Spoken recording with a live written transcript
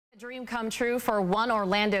Dream come true for one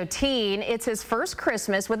Orlando teen. It's his first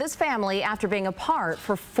Christmas with his family after being apart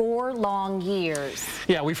for 4 long years.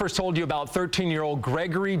 Yeah, we first told you about 13-year-old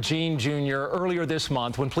Gregory Jean Jr. earlier this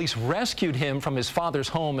month when police rescued him from his father's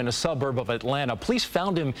home in a suburb of Atlanta. Police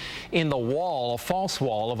found him in the wall, a false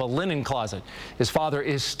wall, of a linen closet. His father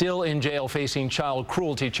is still in jail facing child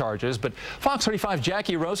cruelty charges, but Fox 35's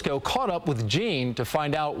Jackie Roscoe caught up with Jean to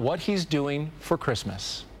find out what he's doing for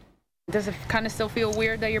Christmas. Does it kind of still feel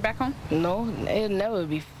weird that you're back home? No, it'll never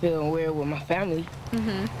be feeling weird with my family.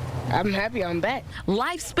 I'm happy I'm back.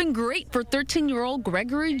 Life's been great for 13-year-old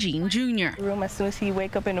Gregory Jean Jr. As soon as he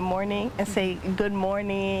wake up in the morning and say good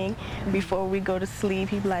morning before we go to sleep,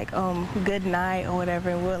 he'd be like, good night or whatever,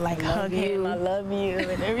 and we'll like hug him, I love you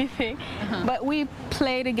and everything. But we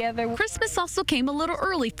play together. Christmas also came a little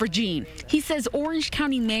early for Jean. He says Orange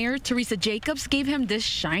County Mayor Teresa Jacobs gave him this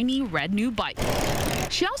shiny red new bike.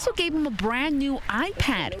 She also gave him a brand new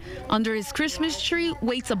iPad. Under his Christmas tree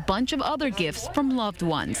waits a bunch of other gifts from loved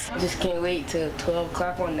ones. Just can't wait till 12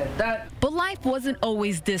 o'clock on the dot. But life wasn't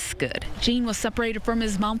always this good. Jean was separated from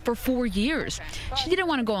his mom for 4 years. She didn't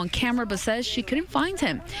want to go on camera but says she couldn't find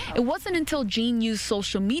him. It wasn't until Jean used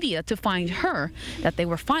social media to find her that they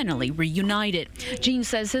were finally reunited. Jean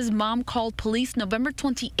says his mom called police November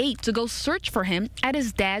 28th to go search for him at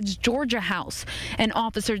his dad's Georgia house. An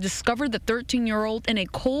officer discovered the 13-year-old in a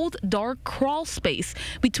cold, dark crawl space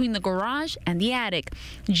between the garage and the attic.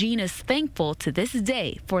 Jean is thankful to this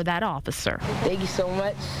day for that officer. Thank you so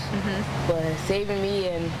much for saving me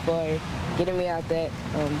and for getting me out that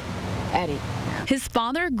attic. His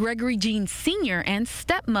father, Gregory Jean Sr., and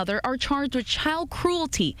stepmother are charged with child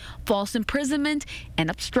cruelty, false imprisonment, and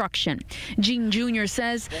obstruction. Jean Jr.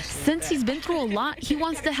 says since he's been through a lot, he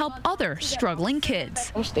wants to help other struggling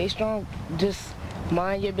kids. Stay strong. Just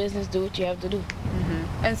mind your business. Do what you have to do.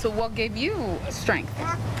 And so what gave you strength?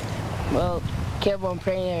 Well, kept on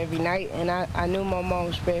praying every night, and I knew my mom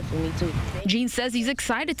was praying for me too. Jean says he's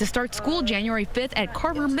excited to start school January 5th at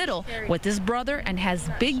Carver Middle with his brother and has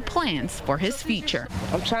big plans for his future.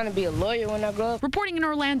 I'm trying to be a lawyer when I grow up. Reporting in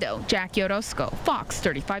Orlando, Jackie Orozco, Fox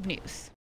 35 News.